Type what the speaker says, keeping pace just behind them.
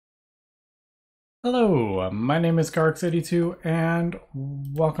Hello, my name is Garx82 and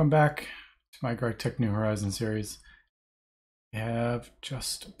welcome back to my Gregtech New Horizons series. I have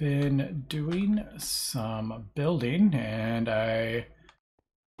just been doing some building and I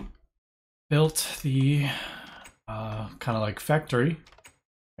built the kind of like factory.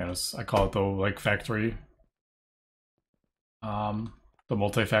 Yes, I call it the like factory. The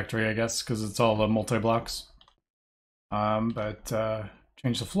multi-factory, I guess, because it's all the multi-blocks. But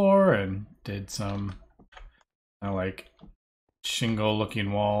changed the floor and did some kind of like shingle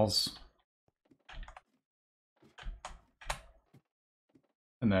looking walls.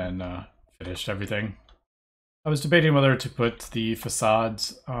 And then finished everything. I was debating whether to put the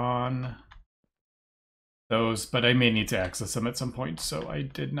facades on those, but I may need to access them at some point, so I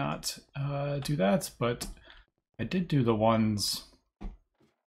did not do that, but I did do the ones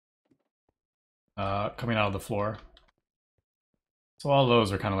coming out of the floor. So all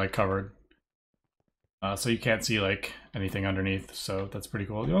those are kind of like covered. So you can't see like anything underneath, so that's pretty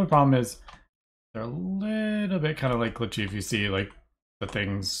cool. The only problem is they're a little bit kind of like glitchy if you see like the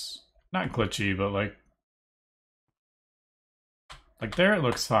things, not glitchy, but like there it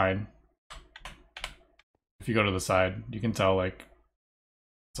looks fine. If you go to the side, you can tell like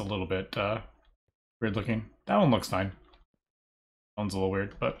it's a little bit weird looking. That one looks fine. That one's a little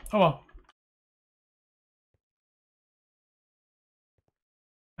weird, but oh well.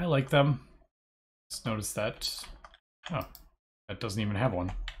 I like them. Just noticed that. Oh, that doesn't even have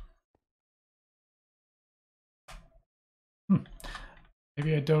one.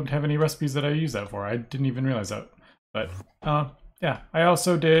 Maybe I don't have any recipes that I use that for. I didn't even realize that. But yeah, I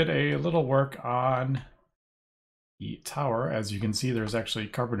also did a little work on the tower. As you can see, there's actually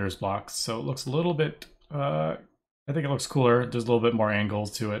carpenter's blocks, so it looks a little bit I think it looks cooler. There's a little bit more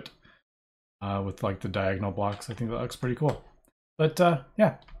angles to it with like the diagonal blocks. I think that looks pretty cool. But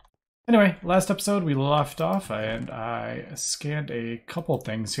yeah. Anyway, last episode we left off and I scanned a couple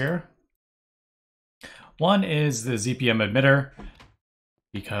things here. One is the ZPM emitter,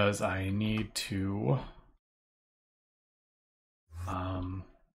 because I need to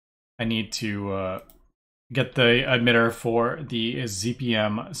get the emitter for the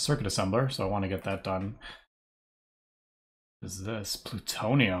ZPM circuit assembler, so I want to get that done. What is this?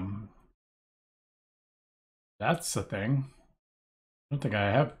 Plutonium. That's the thing. I don't think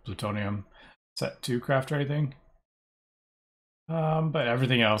I have plutonium set to craft or anything. But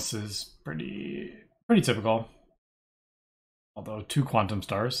everything else is pretty typical. Although 2 quantum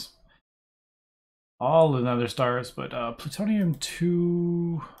stars. All the nether stars, but plutonium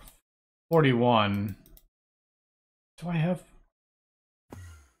 241. Do I have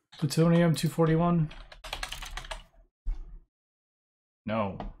plutonium 241?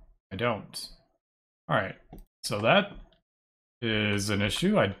 No, I don't. Alright, so that is an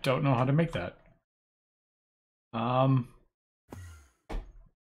issue. I don't know how to make that.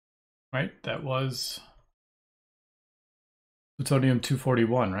 Right, that was plutonium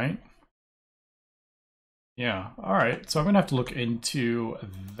 241, right? Yeah, alright, so I'm gonna have to look into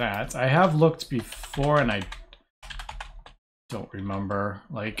that. I have looked before and I don't remember.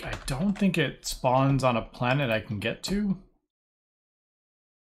 Like, I don't think it spawns on a planet I can get to.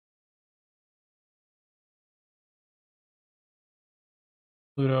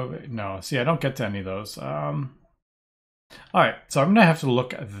 Pluto, no, see, I don't get to any of those. Alright, so I'm gonna have to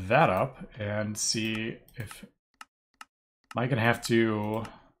look that up and see if... Am I gonna have to...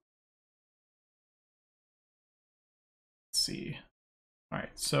 Let's see.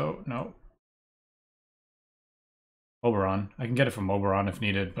 Alright, so, no. Oberon. I can get it from Oberon if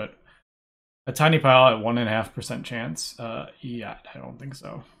needed, but a tiny pile at 1.5% chance? Yeah, I don't think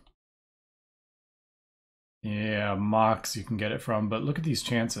so. Yeah, Mox you can get it from, but look at these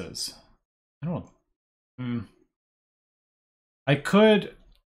chances. I don't... I could...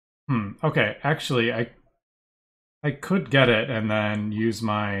 okay, actually, I could get it and then use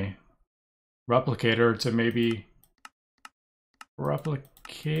my replicator to maybe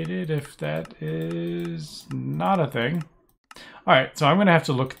replicate it if that is not a thing. Alright, so I'm going to have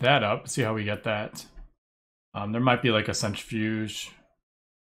to look that up, see how we get that. There might be like a centrifuge.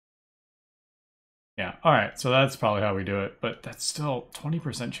 Yeah, alright, so that's probably how we do it, but that's still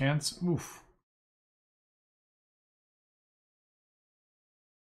 20% chance? Oof.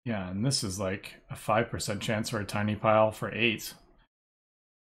 Yeah, and this is like a 5% chance for a tiny pile for 8.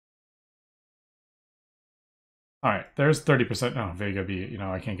 Alright, there's 30%. Oh, Vega B, you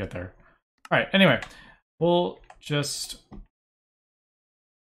know, I can't get there. Alright, anyway, we'll just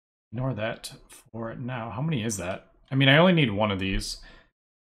ignore that for now. How many is that? I mean, I only need one of these.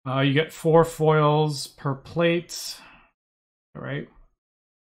 You get 4 foils per plate. Alright.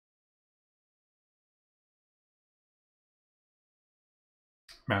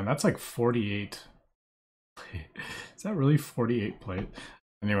 Man, that's like 48. Is that really 48 plate?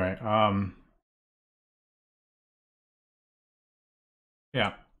 Anyway,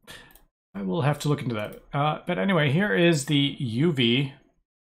 yeah, I will have to look into that. But anyway, here is the UV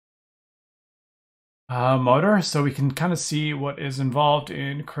motor, so we can kind of see what is involved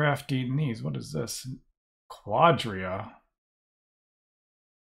in crafting these. What is this? Quadria.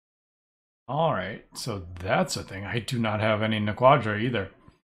 All right, so that's a thing. I do not have any Quadria either.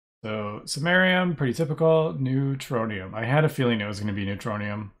 So samarium, pretty typical. Neutronium. I had a feeling it was going to be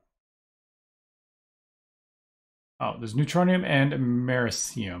neutronium. Oh, there's neutronium and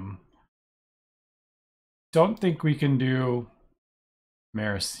americium. Don't think we can do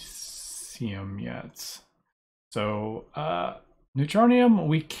americium yet. So neutronium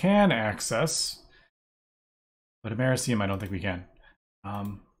we can access, but americium I don't think we can.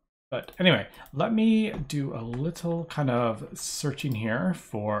 But anyway, let me do a little kind of searching here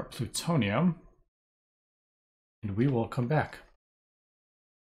for plutonium, and we will come back.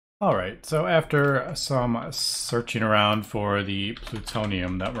 All right, so after some searching around for the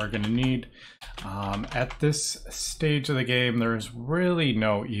plutonium that we're going to need, at this stage of the game, there's really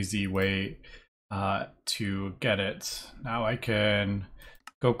no easy way to get it. Now I can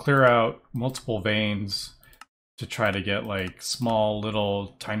go clear out multiple veins to try to get like small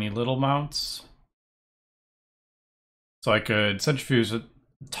little tiny little mounts. So I could centrifuge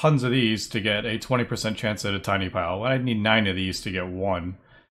tons of these to get a 20% chance at a tiny pile. Well, I'd need 9 of these to get 1.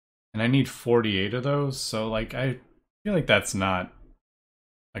 And I need 48 of those, so like I feel like that's not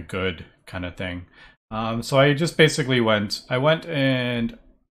a good kind of thing. So I just basically went and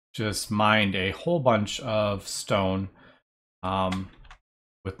just mined a whole bunch of stone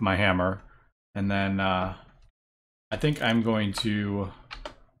with my hammer. And then I think I'm going to,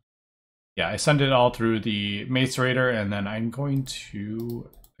 yeah, I send it all through the macerator, and then I'm going to,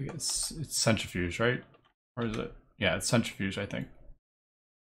 I guess it's centrifuge, right? Or is it? Yeah, it's centrifuge, I think.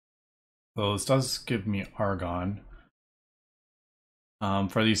 So this does give me argon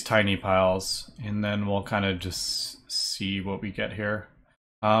for these tiny piles, and then we'll kind of just see what we get here.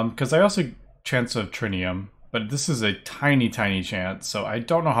 Because I also chance of trinium, but this is a tiny chance, so I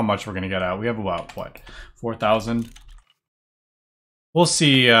don't know how much we're going to get out. We have about, what, 4,000? We'll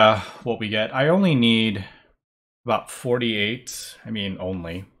see what we get. I only need about 48. I mean,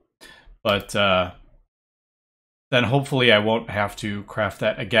 only. But then hopefully I won't have to craft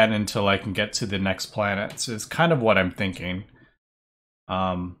that again until I can get to the next planets, is kind of what I'm thinking.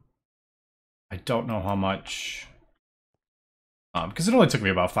 I don't know how much, because it only took me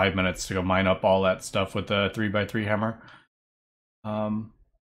about 5 minutes to go mine up all that stuff with the 3x3 hammer.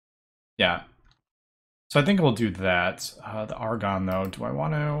 Yeah. So I think we'll do that. The argon, though, do I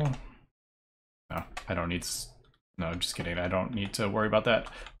want to? No, I don't need, no, just kidding. I don't need to worry about that.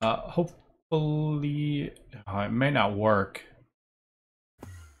 Hopefully, it may not work.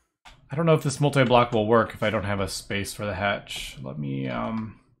 I don't know if this multi-block will work if I don't have a space for the hatch. Let me,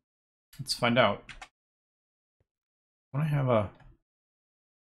 let's find out. Don't I have a...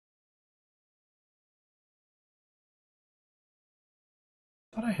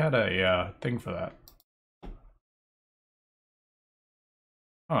 I thought I had a thing for that.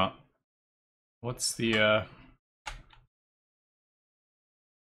 Huh. What's the,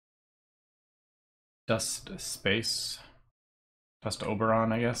 dust space? Dust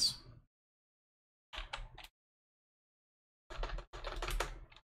Oberon, I guess.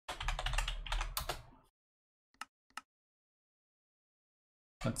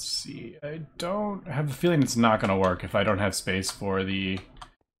 Let's see. I don't have a feeling it's not going to work if I don't have space for the...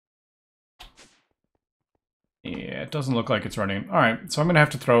 Yeah, it doesn't look like it's running. All right, so I'm going to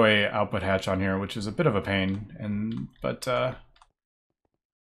have to throw a output hatch on here, which is a bit of a pain. But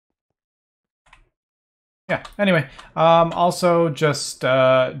yeah, anyway. Also just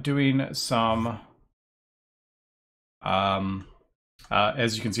doing some...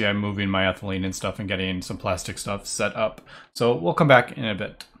 as you can see, I'm moving my ethylene and stuff and getting some plastic stuff set up. So we'll come back in a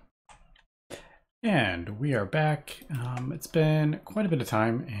bit. And we are back. It's been quite a bit of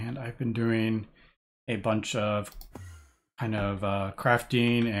time, and I've been doing a bunch of kind of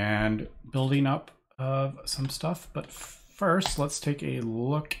crafting and building up of some stuff. But first, let's take a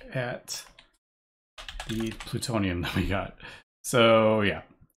look at the plutonium that we got. So yeah.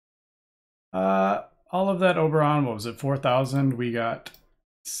 All of that Oberon, what was it, 4,000? We got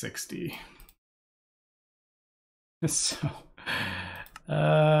 60. So,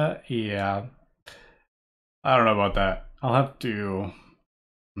 yeah. I don't know about that. I'll have to...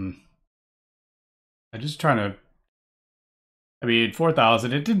 I'm just trying to... I mean,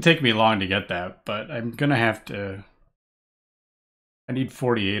 4,000, it didn't take me long to get that, but I'm gonna have to... I need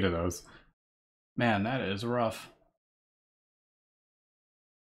 48 of those. Man, that is rough.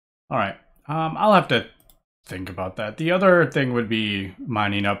 All right. I'll have to think about that. The other thing would be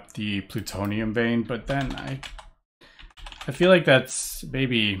mining up the plutonium vein, but then I feel like that's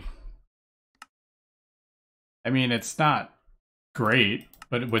maybe... I mean, it's not great,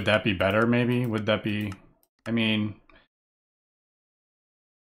 but would that be better maybe? Would that be... I mean...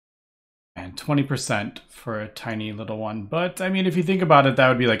 And 20% for a tiny little one. But, I mean, if you think about it, that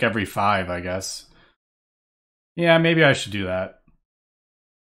would be like every 5, I guess. Yeah, maybe I should do that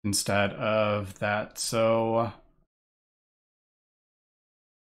instead of that. So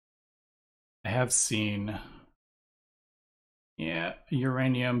I have seen, yeah,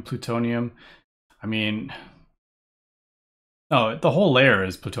 uranium, plutonium. I mean, oh, the whole layer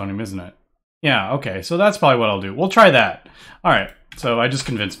is plutonium, isn't it? Yeah, okay, so that's probably what I'll do. We'll try that. All right, so I just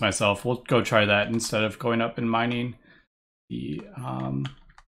convinced myself. We'll go try that instead of going up and mining the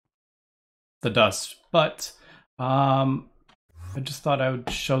dust. But I just thought I would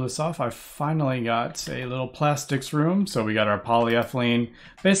show this off. I finally got a little plastics room. So we got our polyethylene.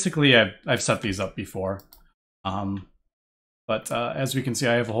 Basically, I've set these up before. But as we can see,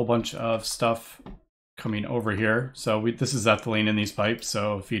 I have a whole bunch of stuff coming over here. So this is ethylene in these pipes.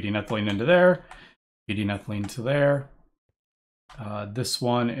 So feeding ethylene into there, feeding ethylene to there. This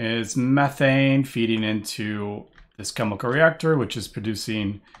one is methane feeding into this chemical reactor, which is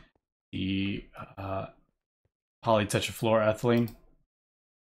producing the polytetrafluoroethylene.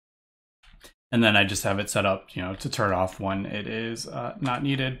 And then I just have it set up, you know, to turn off when it is not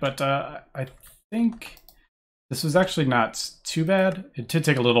needed. But I think this was actually not too bad. It did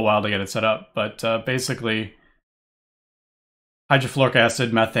take a little while to get it set up, but basically hydrofluoric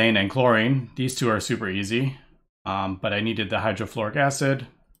acid, methane, and chlorine. These two are super easy, but I needed the hydrofluoric acid.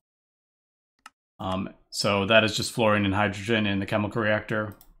 So that is just fluorine and hydrogen in the chemical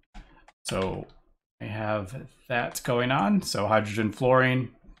reactor. So I have that going on. So hydrogen,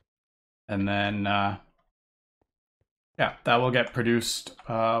 fluorine, and then yeah, that will get produced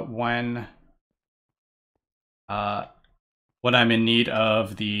when I'm in need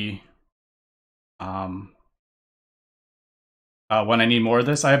of the when I need more of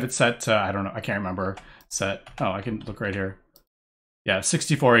this. I have it set to, I don't know, I can't remember. Set, oh, I can look right here. Yeah,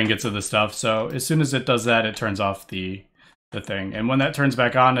 64 ingots of the stuff. So as soon as it does that, it turns off the thing. And when that turns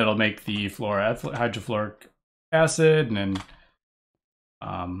back on, it'll make the hydrofluoric acid, and then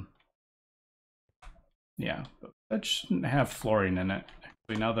yeah, that shouldn't have fluorine in it,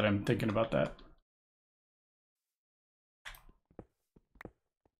 actually, now that I'm thinking about that.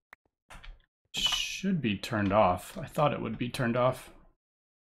 Should be turned off. I thought it would be turned off.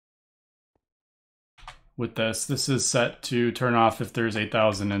 With this is set to turn off if there's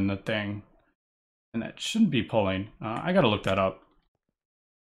 8,000 in the thing. And that shouldn't be pulling. I gotta look that up.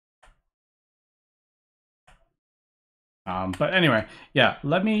 But anyway, yeah,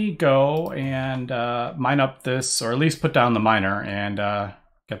 let me go and mine up this, or at least put down the miner and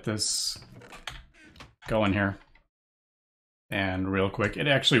get this going here. And real quick, it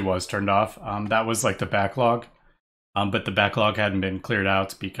actually was turned off. That was like the backlog, but the backlog hadn't been cleared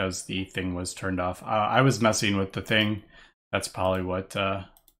out because the thing was turned off. I was messing with the thing. That's probably what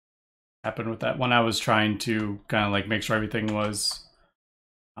happened with that. When I was trying to kind of like make sure everything was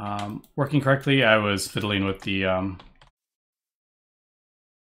working correctly, I was fiddling with the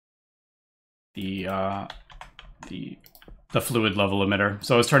fluid level emitter.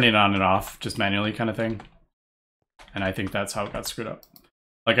 So I was turning it on and off just manually, kind of thing. And I think that's how it got screwed up.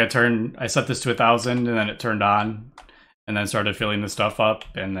 Like I set this to 1,000 and then it turned on and then started filling the stuff up,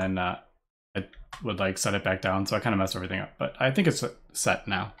 and then I would like set it back down. So I kind of messed everything up, but I think it's set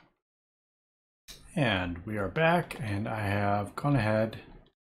now. And we are back, and I have gone ahead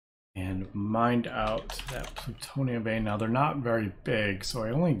and mined out that plutonium vein. Now they're not very big, so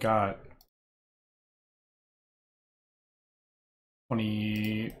I only got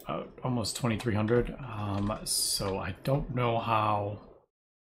 20, almost 2,300. So I don't know how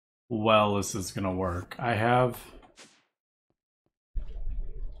well this is gonna work. I have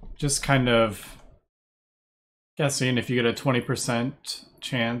just kind of guessing if you get a 20%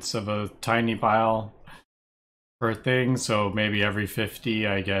 chance of a tiny pile per thing, so maybe every 50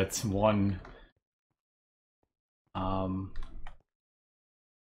 I get one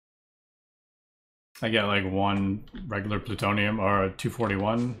I get like one regular plutonium or a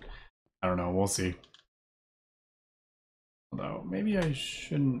 241. I don't know, we'll see. Although maybe I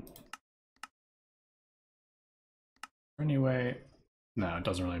shouldn't. Anyway, no, it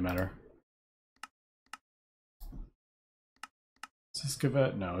doesn't really matter. Does this give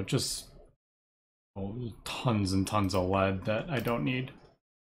it? No, it just Oh, tons and tons of lead that I don't need.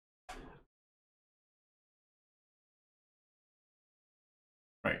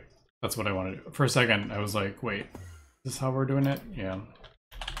 Right, that's what I want to do. For a second, I was like, wait, is this how we're doing it? Yeah.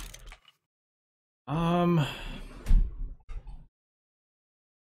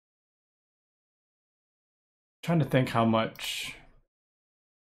 Trying to think how much,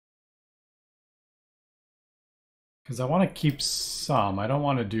 because I want to keep some. I don't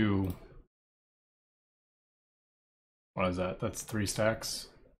want to do, what is that? That's 3 stacks.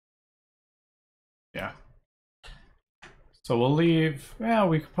 Yeah. So we'll leave, yeah,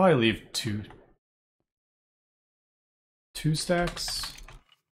 we could probably leave two stacks.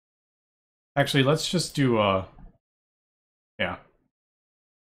 Actually, let's just do, yeah.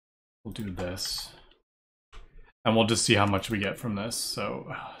 We'll do this. And we'll just see how much we get from this.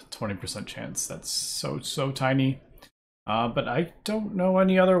 So 20% chance, that's so tiny. But I don't know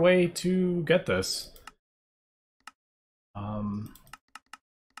any other way to get this. Because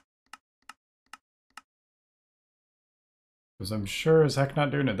I'm sure as heck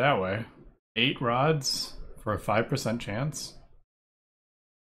not doing it that way. 8 rods for a 5% chance?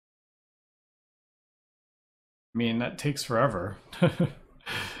 I mean, that takes forever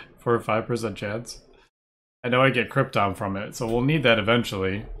for a 5% chance. I know I get krypton from it, so we'll need that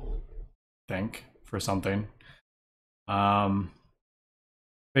eventually, I think, for something. But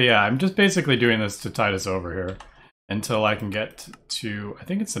yeah, I'm just basically doing this to tide us over here until I can get to, I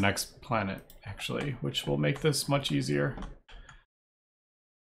think it's the next planet, actually, which will make this much easier.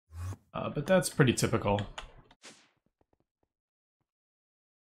 But that's pretty typical.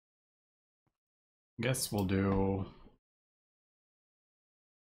 I guess we'll do...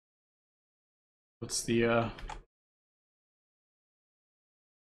 What's the,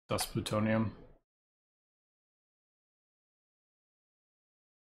 dust plutonium?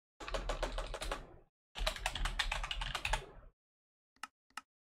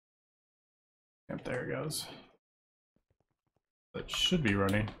 Yep, there it goes. That should be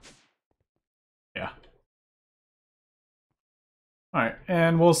running. Yeah. Alright,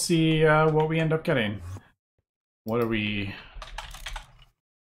 and we'll see what we end up getting. What are we...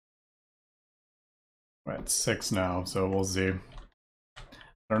 We're at 6 now, so we'll see. I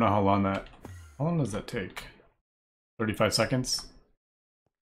don't know how long that... How long does that take? 35 seconds?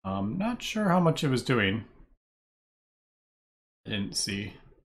 Not sure how much it was doing. I didn't see.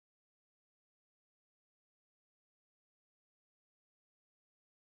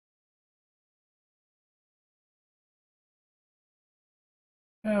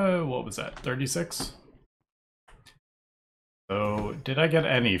 What was that? 36? So, did I get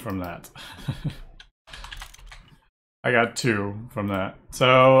any from that? I got 2 from that.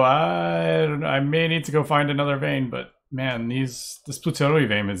 So, I may need to go find another vein, but man, this plutonium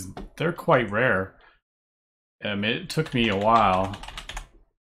vein they're quite rare. It took me a while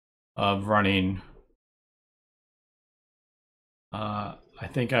of running. I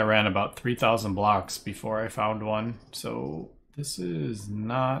think I ran about 3,000 blocks before I found one. So this is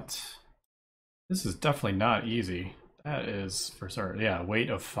definitely not easy. That is for certain. Yeah, weight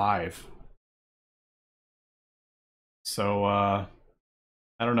of 5. So I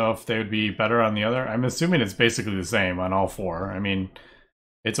don't know if they would be better on the other. I'm assuming it's basically the same on all 4. I mean,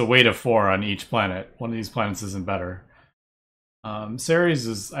 it's a weight of 4 on each planet. One of these planets isn't better. Ceres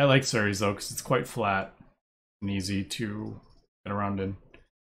is, I like Ceres though, because it's quite flat and easy to get around in.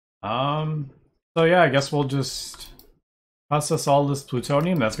 So yeah, I guess we'll just process all this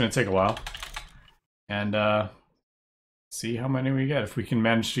plutonium. That's going to take a while. And see how many we get. If we can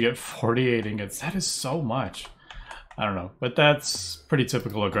manage to get 48 ingots, that is so much. I don't know, but that's pretty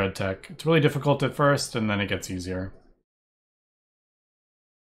typical of Gregtech. It's really difficult at first, and then it gets easier.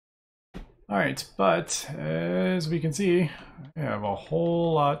 Alright, but as we can see, we have a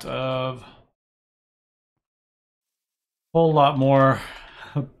whole lot more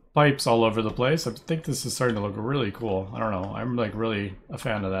pipes all over the place. I think this is starting to look really cool. I don't know. I'm like really a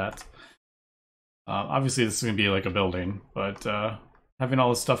fan of that. Obviously, this is going to be like a building, but having all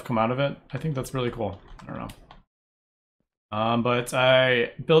this stuff come out of it, I think that's really cool. I don't know. But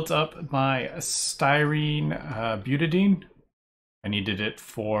I built up my styrene butadiene. I needed it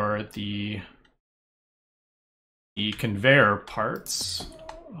for the conveyor parts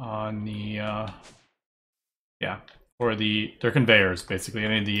on the yeah, for their conveyors basically.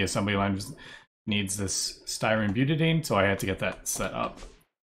 Any of the assembly lines needs this styrene butadiene, so I had to get that set up.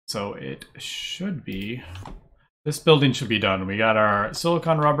 So it should be, this building should be done. We got our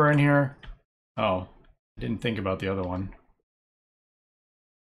silicon rubber in here. Oh, I didn't think about the other one.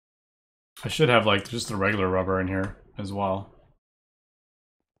 I should have like just the regular rubber in here as well.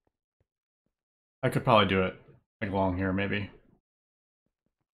 I could probably do it like along here maybe.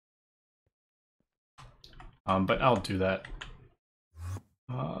 But I'll do that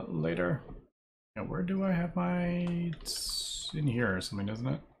later. Yeah, where do I have my... It's in here or something, isn't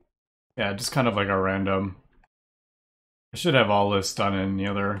it? Yeah, just kind of like a random... I should have all this done in the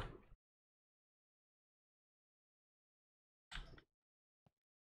other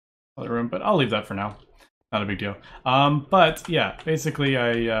room, but I'll leave that for now. Not a big deal. But yeah, basically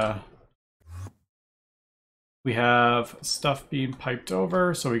we have stuff being piped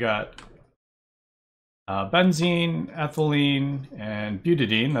over. So we got benzene, ethylene, and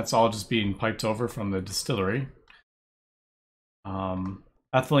butadiene. That's all just being piped over from the distillery. Ethylene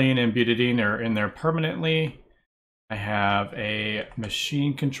and butadiene are in there permanently. I have a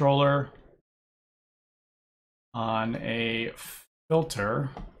machine controller on a filter.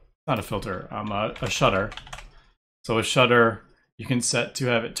 Not a filter, a shutter. So a shutter you can set to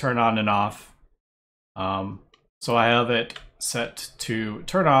have it turn on and off. So I have it set to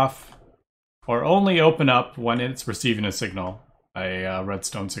turn off or only open up when it's receiving a signal, a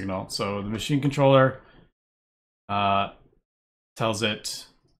redstone signal. So the machine controller tells it,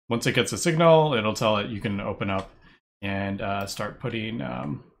 once it gets a signal, it'll tell it you can open up and start putting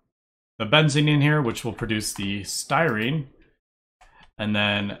the benzene in here, which will produce the styrene. And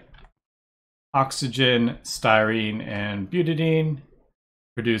then oxygen, styrene, and butadiene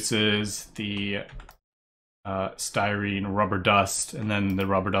produces the styrene rubber dust, and then the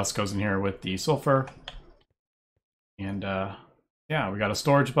rubber dust goes in here with the sulfur. And yeah, we got a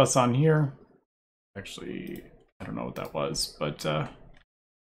storage bus on here. Actually, I don't know what that was, but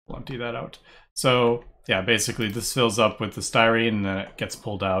we'll empty that out. So yeah, basically this fills up with the styrene and then it gets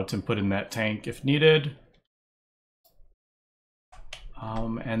pulled out and put in that tank if needed.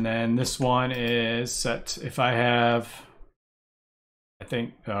 And then this one is set, if I have, I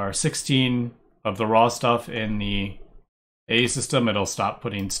think, 16 of the raw stuff in the A system, it'll stop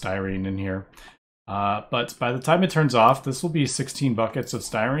putting styrene in here. But by the time it turns off, this will be 16 buckets of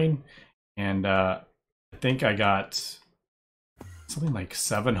styrene. And I think I got something like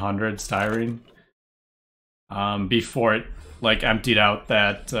 700 styrene before it like emptied out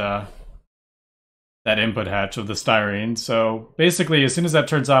that that input hatch of the styrene. So basically, as soon as that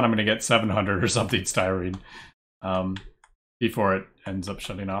turns on, I'm going to get 700 or something styrene before it ends up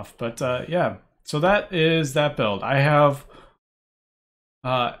shutting off. But yeah, so that is that build. I have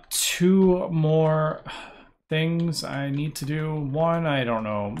 2 more things I need to do. One, I don't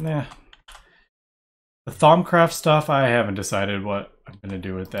know. The Thaumcraft stuff, I haven't decided what I'm going to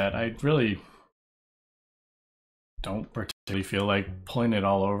do with that. I really don't particularly feel like pulling it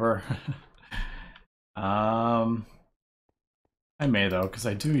all over. I may though, because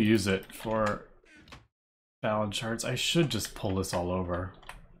I do use it for balance charts. I should just pull this all over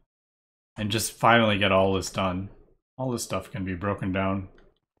and just finally get all this done. All this stuff can be broken down.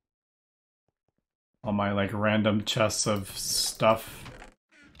 All my like random chests of stuff.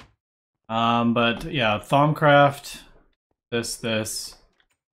 But yeah, Thaumcraft, this.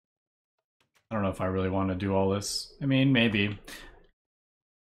 I don't know if I really want to do all this. I mean, maybe.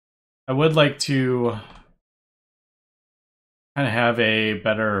 I would like to kind of have a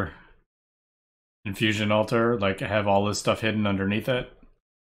better infusion altar, like have all this stuff hidden underneath it.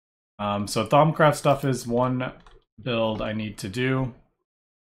 So Thaumcraft stuff is one build I need to do.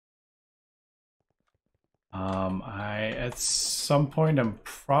 At some point I'm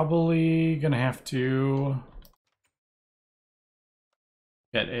probably gonna have to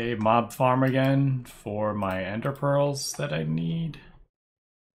get a mob farm again for my ender pearls that I need.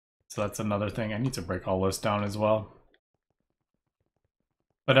 So that's another thing. I need to break all this down as well.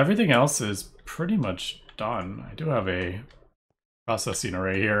 But everything else is pretty much done. I do have a processing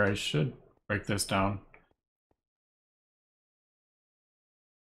array here. I should break this down.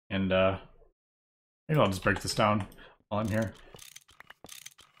 And maybe I'll just break this down while I'm here.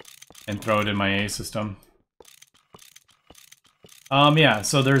 And throw it in my A system. Yeah,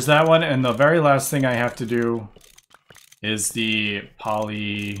 so there's that one, and the very last thing I have to do is the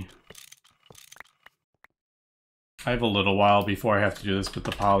poly... I have a little while before I have to do this with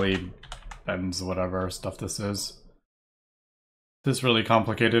the poly bends, whatever stuff this is. This really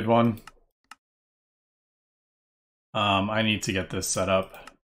complicated one. I need to get this set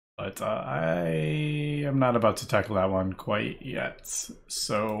up, but I am not about to tackle that one quite yet.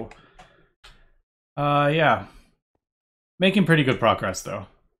 So, yeah. Making pretty good progress, though.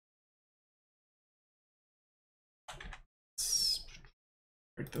 Let's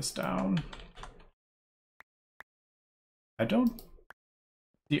break this down. I don't...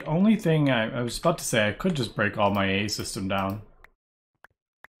 The only thing I was about to say, I could just break all my A system down.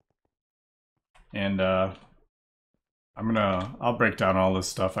 And I'll break down all this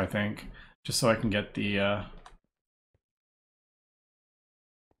stuff, I think, just so I can get the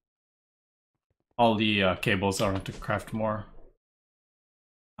all the cables. I don't have to craft more.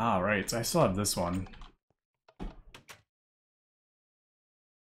 Ah, right, I still have this one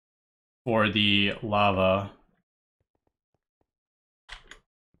for the lava.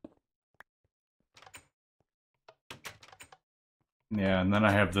 Yeah, and then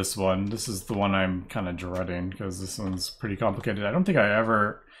I have this one. This is the one I'm kind of dreading because this one's pretty complicated. I don't think I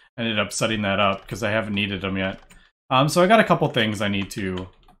ever ended up setting that up because I haven't needed them yet. So I got a couple things I need to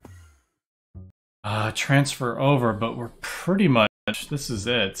transfer over, but we're pretty much, this is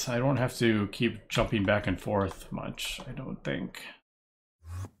it. I don't have to keep jumping back and forth much, I don't think.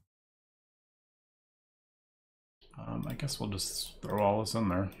 I guess we'll just throw all this in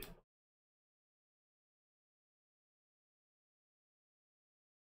there.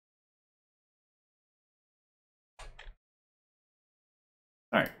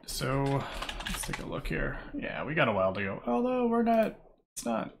 Alright, so let's take a look here. Yeah, we got a while to go. Although we're not, it's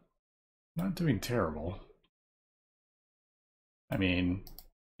not doing terrible. I mean,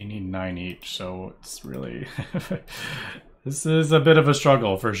 you need 9 each, so it's really this is a bit of a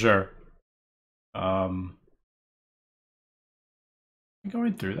struggle for sure.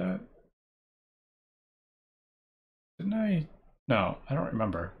 Going through that, didn't I? No, I don't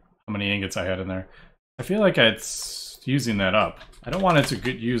remember how many ingots I had in there. I feel like it's using that up. I don't want it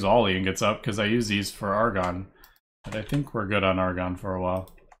to use all the ingots up because I use these for argon, but I think we're good on argon for a while.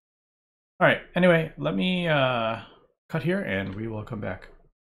 All right, anyway, let me cut here and we will come back.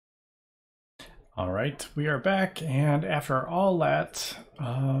 All right, we are back, and after all that,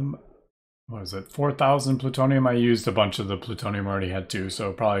 what is it, 4,000 plutonium? I used a bunch of the plutonium I already had too,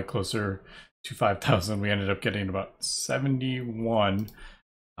 so probably closer to 5,000. We ended up getting about 71,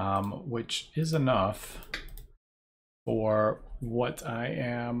 which is enough for what I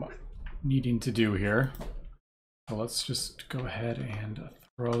am needing to do here. So let's just go ahead and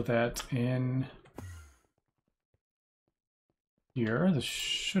throw that in here. This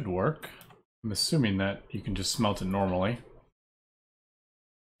should work. I'm assuming that you can just smelt it normally.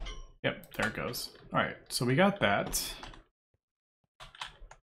 Yep, there it goes. All right, so we got that.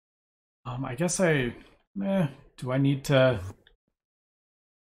 I guess do I need to?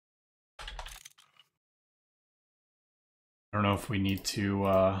 I don't know if we need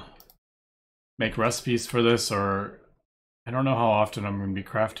to make recipes for this, or I don't know how often I'm going to be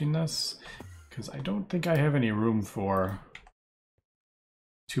crafting this, because I don't think I have any room for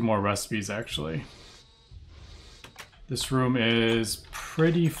 2 more recipes actually. This room is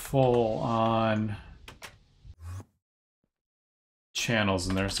pretty full on channels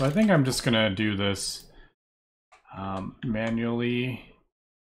in there, so I think I'm just gonna do this manually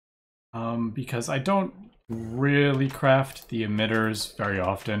because I don't really craft the emitters very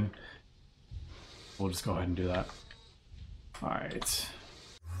often. We'll just go ahead and do that. All right.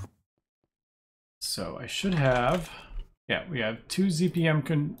 So I should have, yeah, we have 2 ZPM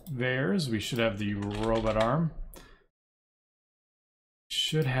conveyors. We should have the robot arm.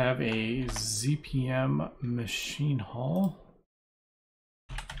 Should have a ZPM machine hull.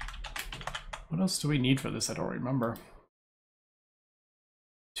 What else do we need for this? I don't remember.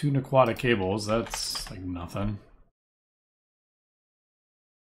 2 Naquata cables, that's like nothing.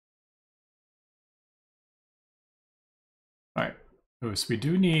 All right, so we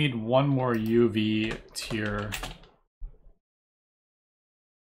do need 1 more UV tier.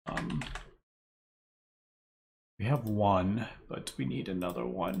 We have 1, but we need another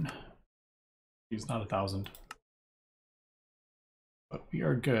one. He's not 1,000. But we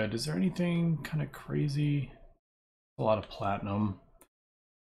are good. Is there anything kind of crazy? A lot of platinum.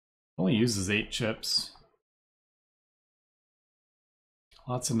 Only uses 8 chips.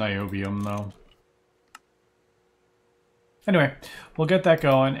 Lots of niobium though. Anyway, we'll get that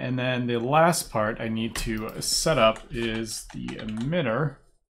going, and then the last part I need to set up is the emitter.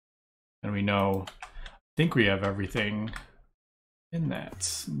 And we know, I think we have everything in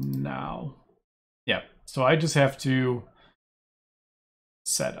that now. Yeah, so I just have to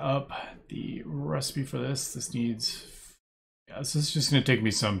set up the recipe for this. This needs, yeah, this is just going to take me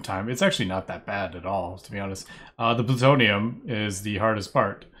some time. It's actually not that bad at all, to be honest. The plutonium is the hardest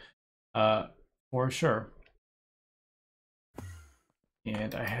part, for sure.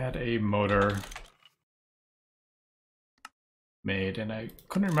 And I had a motor made, and I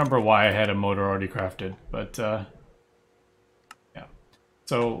couldn't remember why I had a motor already crafted, but yeah.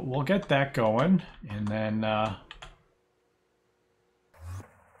 So we'll get that going, and then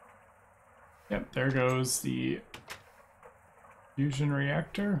yep, there goes the fusion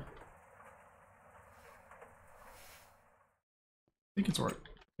reactor. think it's worked.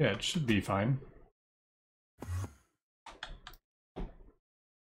 Yeah, it should be fine.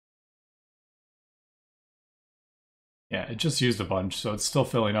 Yeah, it just used a bunch, so it's still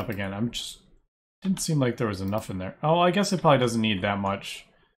filling up again. Didn't seem like there was enough in there. Oh, I guess it probably doesn't need that much.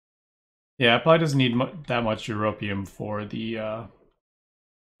 Yeah, it probably doesn't need that much europium for the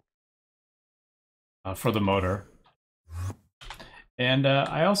motor. And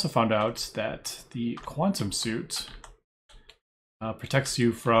I also found out that the quantum suit protects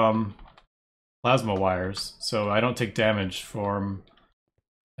you from plasma wires, so I don't take damage from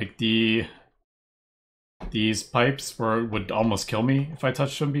like these pipes would almost kill me if I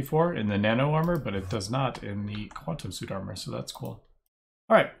touched them before in the nano armor, but it does not in the quantum suit armor, so that's cool.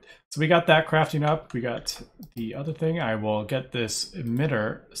 All right, so we got that crafting up. We got the other thing. I will get this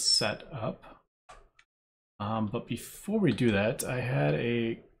emitter set up. But before we do that, I had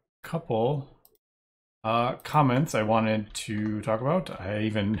a couple comments I wanted to talk about. I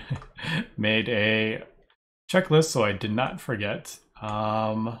even made a checklist so I did not forget.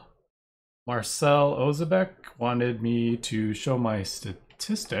 Marcel Ozebek wanted me to show my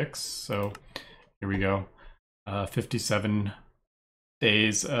statistics, so here we go. 57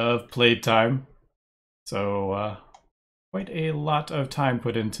 days of played time. So quite a lot of time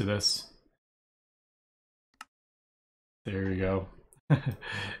put into this. There you go.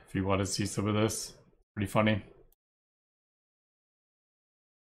 If you want to see some of this, pretty funny.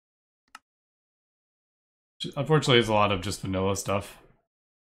 Unfortunately, it's a lot of just vanilla stuff.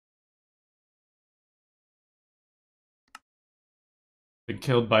 Been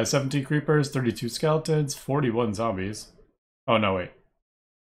killed by 17 creepers, 32 skeletons, 41 zombies. Oh no, wait.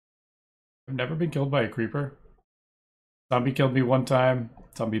 I've never been killed by a creeper. Zombie killed me one time.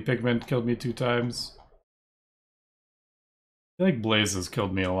 Zombie pigment killed me 2 times. I feel like blazes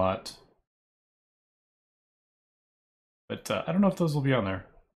killed me a lot. But I don't know if those will be on there.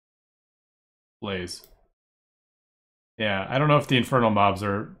 Blaze. Yeah, I don't know if the infernal mobs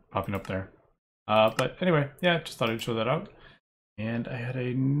are popping up there. But anyway, yeah, just thought I'd show that out. And I had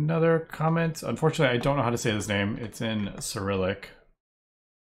another comment. Unfortunately, I don't know how to say this name. It's in Cyrillic.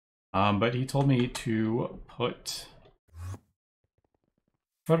 But he told me to put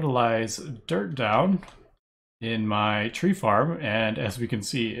fertilized dirt down in my tree farm, and as we can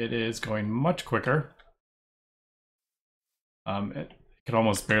see, it is going much quicker. It can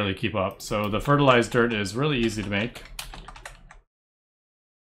almost barely keep up. So the fertilized dirt is really easy to make.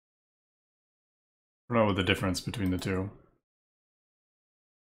 I don't know the difference between the two.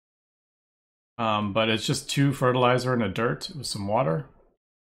 But it's just 2 fertilizer and a dirt with some water.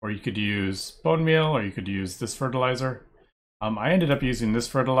 Or you could use bone meal, or you could use this fertilizer. I ended up using this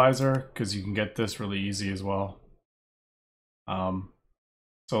fertilizer because you can get this really easy as well.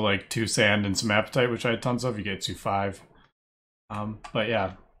 So like 2 sand and some apatite, which I had tons of, you get 2 5. But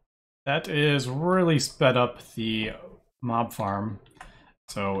yeah, that is really sped up the mob farm.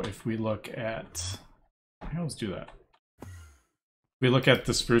 So if we look at, I always do that. We look at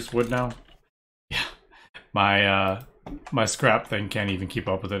the spruce wood now. Yeah, my scrap thing can't even keep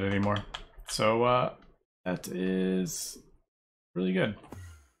up with it anymore. So that is really good.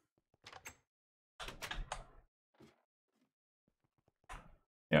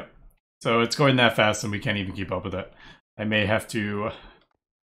 Yep. So it's going that fast and we can't even keep up with it. I may have to,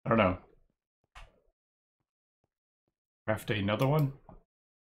 I don't know, craft another one.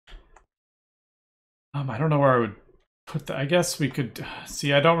 I don't know where I would put that. I guess we could,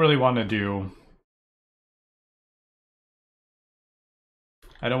 see, I don't really want to do,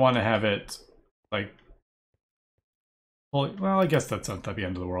 I don't want to have it like, well, I guess that's not the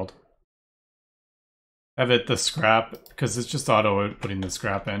end of the world. Have it the scrap, because it's just auto putting the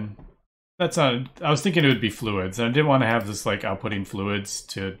scrap in. That's not, I was thinking it would be fluids, and I didn't want to have this like outputting fluids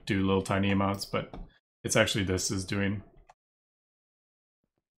to do little tiny amounts, but it's actually this is doing.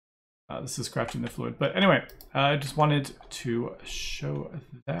 This is crafting the fluid. But anyway, I just wanted to show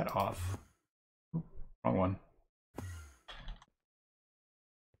that off. Ooh, wrong one.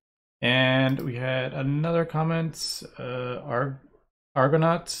 And we had another comment,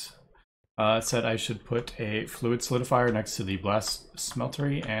 Argonaut said I should put a fluid solidifier next to the blast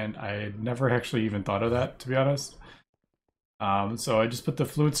smeltery, and I never actually even thought of that, to be honest. So I just put the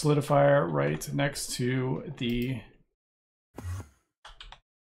fluid solidifier right next to the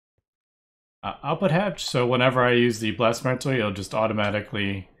output hatch, so whenever I use the blast smeltery, it'll just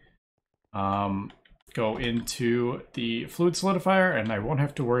automatically go into the fluid solidifier, and I won't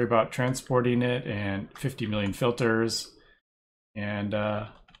have to worry about transporting it and 50 million filters. And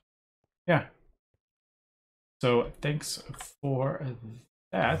yeah. So thanks for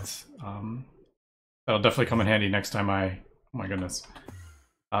that. That'll definitely come in handy next time I my goodness.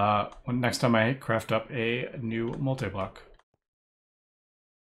 When next time I craft up a new multi-block.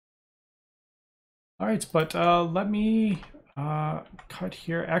 All right, but let me cut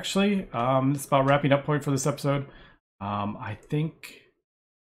here. Actually, it's about wrapping up point for this episode. I think,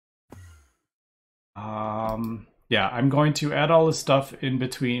 yeah, I'm going to add all this stuff in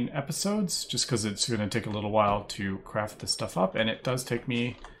between episodes just because it's going to take a little while to craft this stuff up, and it does take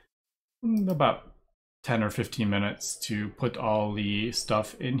me about 10 or 15 minutes to put all the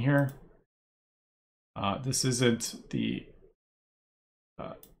stuff in here. This isn't the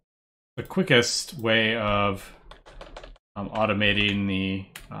quickest way of automating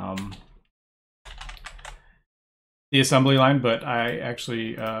the assembly line, but I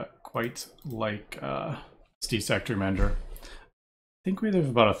actually quite like Steve's Factory Manager. I think we have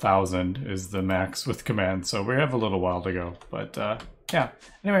about 1,000 is the max with commands, so we have a little while to go. But yeah,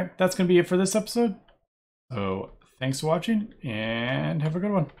 anyway, that's going to be it for this episode. So thanks for watching, and have a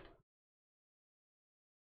good one.